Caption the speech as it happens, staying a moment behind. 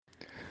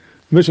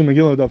Mishnah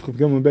Megilah Daf Chav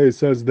Gimel Beis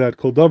says that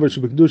Kol Davar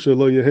Shebekdosha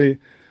Lo Yehei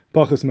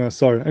Pachas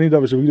Me'asara. Any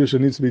Davar Shebekdosha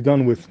needs to be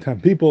done with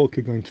 10 people.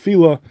 Kigong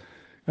Tefillah.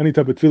 Any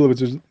type of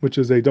tefillah which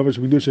is a Davar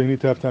Shebekdosha, you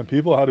need to have 10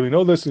 people. How do we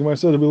know this? The Gemara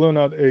says that we learn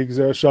out a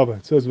Gzera Shava.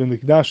 It says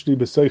V'nikdashti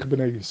b'seich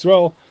b'nei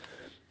Yisrael.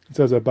 It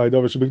says that by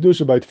Davar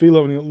Shebekdosha, by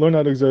tefillah, when you learn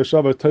out a Gzera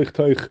Shava,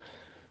 teich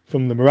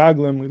from the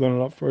Meraglim. We learn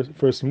it out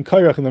first from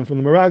Kairach, and then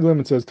from the Meraglim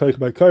it says teich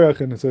by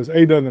Kairach, and it says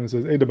Eda, then it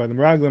says Eda by the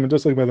Meraglim, and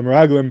just like by the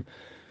Meraglim,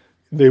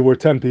 they were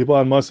 10 people,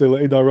 and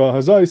Megilah Hara'ah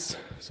הזאת.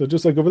 So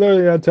just like over there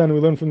they had 10, we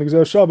learned from the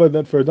Gzera Shava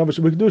that for Davar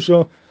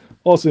Shebekdosha,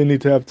 also you need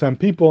to have 10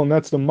 people, and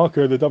that's the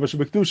makar, the Davar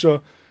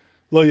Shebekdosha,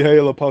 Lo Yehei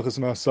Ela Pachas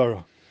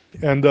Me'asara.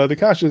 And the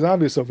kasha is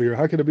obvious over here.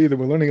 How could it be that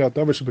we're learning out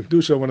Davar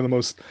Shebekdosha, one of the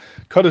most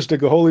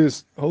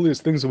kadosh,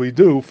 holiest things that we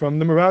do, from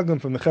the Meraglim,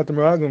 from the Chet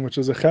Meraglim, which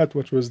is a Chet,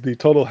 which was the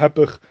total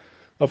Hepech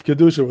of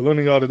Kedusha. We're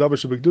learning out a Davar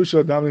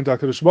Shebekdosha, davening to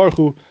HaKadosh Baruch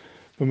Hu,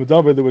 from a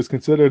Davar that was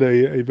considered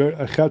a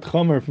Chet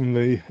Chomer from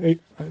the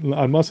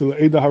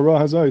Megilah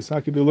Hara'ah הזאת. How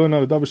could you learn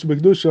out a Davar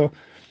Shebekdosha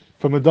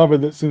from a Davar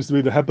that seems to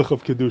be the Hepech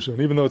of Kedusha? And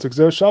even though it's a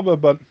Gzera Shava,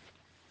 but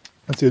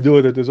as you do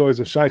it, there's always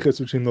a shaykhis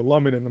between the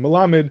Lamed and the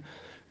Melamed.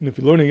 And if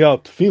you're learning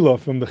out tefillah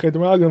from the Chet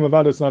Meraglim,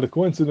 about it's not a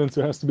coincidence.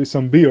 There has to be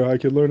some beer. I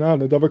could learn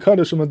out a Davar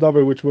Kaddish from a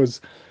Davar which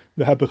was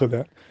the Hepech of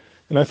that.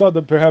 And I thought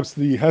that perhaps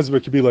the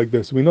Hezbollah could be like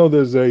this. We know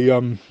there's a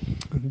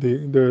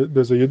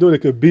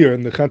Yedudik beer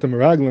in the Chet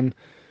Meraglim,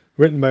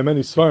 written by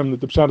many Svarim,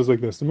 that the pshat is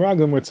like this. The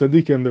Meraglim were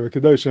tzaddikim, they were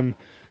kedoshim,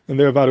 and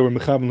their avada were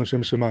mechavim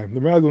l'shem shemayim. The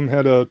Meraglim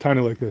had a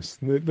tiny like this.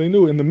 They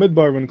knew in the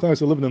Midbar, when Klal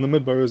lived in the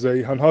Midbar, there was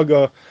a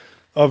hanhaga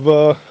of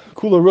kula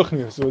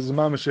ruchnias. It was a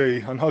mamash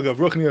a hanhaga of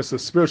ruchnias, a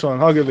spiritual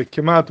hanhaga. The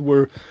kemat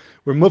were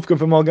mufkim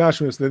from all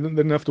gashmis. They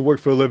didn't have to work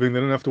for a living. They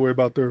didn't have to worry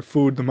about their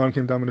food. The man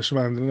came down in the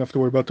shemayim. They didn't have to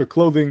worry about their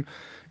clothing. It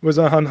was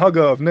a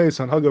hanhaga of neis,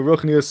 hanhaga of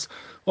ruchnias,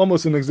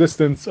 almost an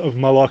existence of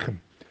malachim.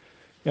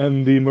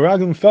 And the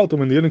Meraglim felt that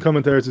when they didn't come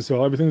into Eretz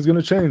Yisrael, everything's going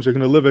to change. They're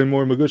going to live a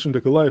more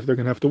Megushindik life. They're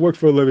going to have to work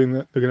for a living.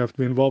 They're going to have to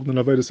be involved in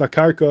Avodas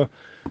HaKarka.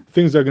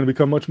 Things are going to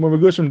become much more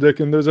Megushindik,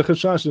 and there's a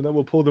chashash that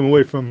will pull them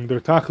away from their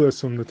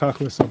tachlis, from the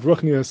tachlis of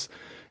Ruchnias.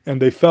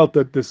 And they felt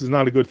that this is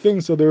not a good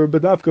thing, so they were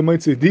bedavka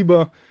maitzi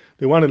diba.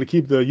 They wanted to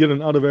keep the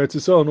Yidden out of Eretz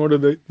Yisrael in order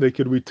that they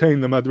could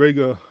retain the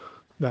madrega,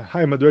 the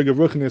high madrega of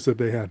Ruchnias that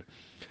they had.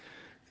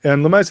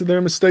 And Lamaisa, they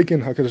were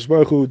mistaken. HaKadosh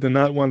Baruch Hu did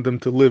not want them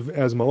to live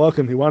as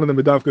Malachim. He wanted them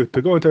to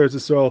go into Eretz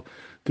Yisrael,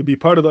 to be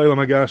part of the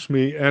Eilam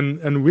HaGashmi,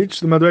 and reach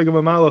the Madrega of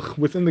a Malach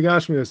within the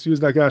Gashmias, use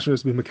that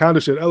Gashmias, be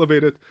Mekadosh it,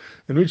 elevate it,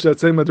 and reach that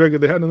same Madrega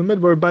they had in the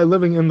Midbar by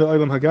living in the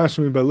Eilam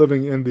HaGashmi, by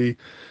living in the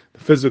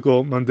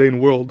physical, mundane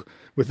world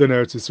within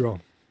Eretz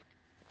Yisrael.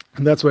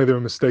 And that's why they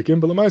were mistaken.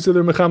 But Lamaisa,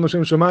 they're Mecham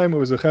L'Shem Shemayim. It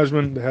was a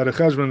cheshbon. They had a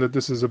cheshbon that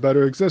this is a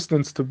better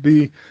existence to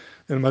be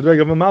in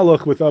Madrega of a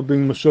Malach without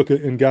being Meshukah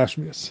in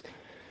Gashmias.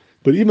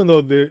 But even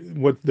though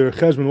what their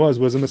cheshbon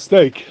was a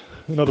mistake,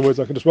 in other words,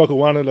 HaKadosh Baruch Hu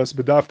wanted us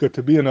bedavka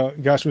to be in a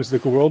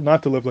gashmistic world,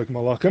 not to live like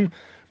malachim.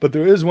 But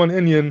there is one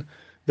inyan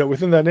that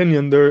within that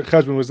inyan their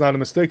cheshbon was not a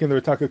mistake and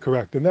their taka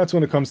correct, and that's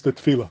when it comes to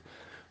tefillah.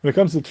 When it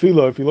comes to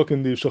tefillah, if you look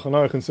in the Shulchan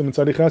Aruch and Siman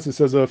Tzadi Ches, it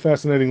says a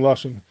fascinating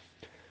lashon.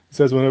 It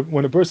says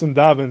when a person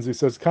davens, he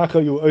says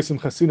kacha yu oisim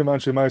chasidim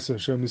anshe ma'aser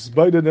shem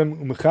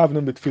nisbaidedim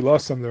umechavnim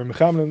betfilasam. They're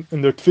mechavnim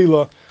in their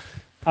tefillah.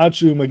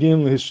 Achu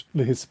magin lehis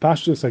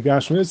pashtus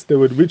hagashmis, they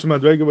would reach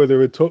madrega where they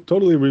would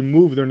totally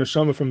remove their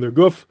neshama from their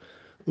guf.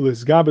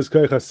 Lisgabas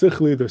koich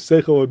hasichli, their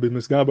seichel would be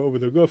misgaba over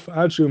their guf.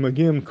 Achu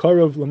magim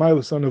karav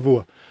l'maylas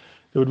anavua.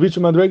 They would reach a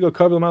madrega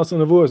karav l'maylas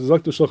anavua. This is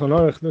like the Shulchan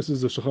Aruch. This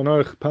is the Shulchan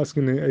Aruch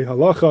paskin a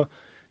halacha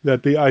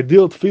that the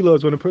ideal tefillah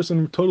is when a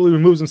person totally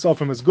removes himself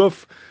from his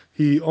guf.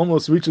 He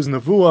almost reaches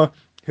navua.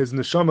 His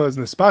neshama is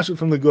nispashet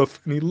from the guf,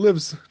 and he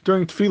lives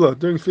during tefillah.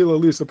 During tefillah,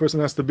 at least, the person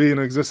has to be in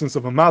the existence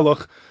of a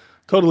malach,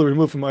 totally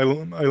removed from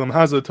Eilam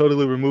Hazah,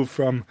 totally removed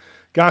from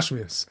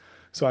Gashmias.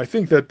 So I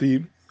think that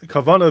the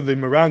Kavanah of the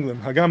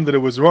Meraglim, Hagam, that it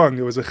was wrong,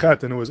 it was a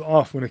chet, and it was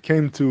off when it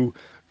came to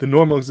the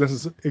normal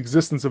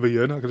existence of a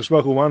Yid. HaKadosh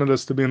Baruch Hu wanted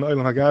us to be in the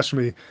Eilam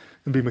HaGashmi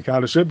and be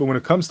Mekadosh it, but when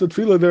it comes to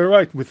Tefillah, they're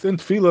right. Within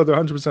Tefillah, they're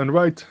 100%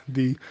 right.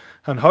 The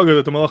Hanhaga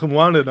that the Malachim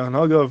wanted, the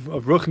Hanhaga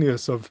of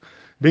Ruchnias, of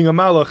being a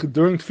Malach,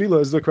 during Tefillah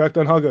is the correct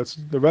Hanhaga. It's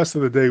the rest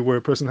of the day where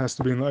a person has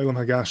to be in the Eilam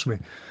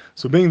HaGashmi.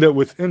 So being that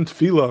within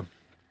Tefillah,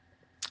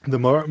 the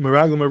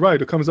Meraglim are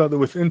right. It comes out that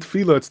within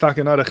Tefillah it's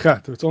taken out a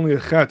chet. It's only a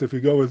chet if you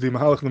go with the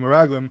Mahalach the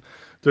Meraglim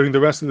during the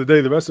rest of the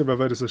day, the rest of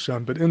Avodas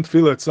Hashem. But in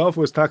Tefillah itself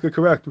was taka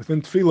correct.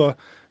 Within Tefillah,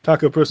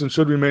 taka person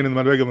should remain in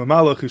the Madrega of a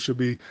Malach. He should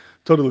be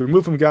totally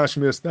removed from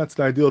Gashmias. That's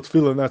the ideal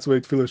Tefillah, and that's the way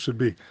Tefillah should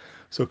be.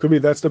 So it could be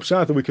that's the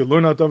pshat that we could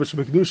learn out Davar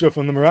Shebekdosha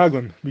from the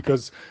Meraglim,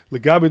 because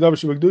Legabi Davar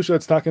Shebekdosha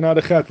it's taken out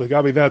a chet.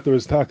 Legabi that there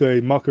was taka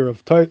a makar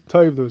of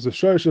taiv, there was a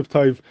shorish of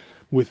taiv.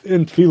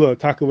 Within tefillah,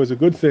 taka was a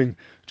good thing.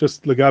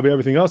 Just legabi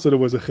everything else that it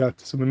was a chet.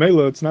 So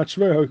Megilah, it's not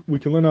shver. We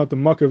can learn out the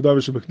makar of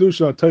Davar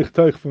Shebekdosha,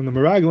 teich from the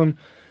Meraglim,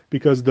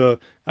 because the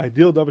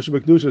ideal Davar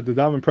Shebekdosha, to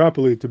daven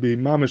properly, to be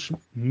mamish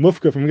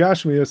mufka from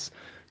Gashmias,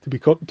 to be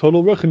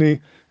total ruchni,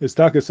 is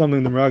taka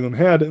something the Meraglim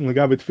had, and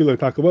legabi tefillah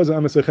taka was a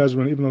amasei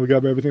cheshbon, even though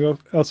legabi everything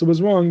else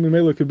was wrong.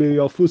 Megilah could be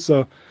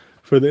alfusa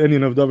for the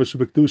inyan of davar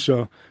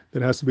shebekdusha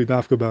that has to be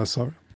dafka ba'asara.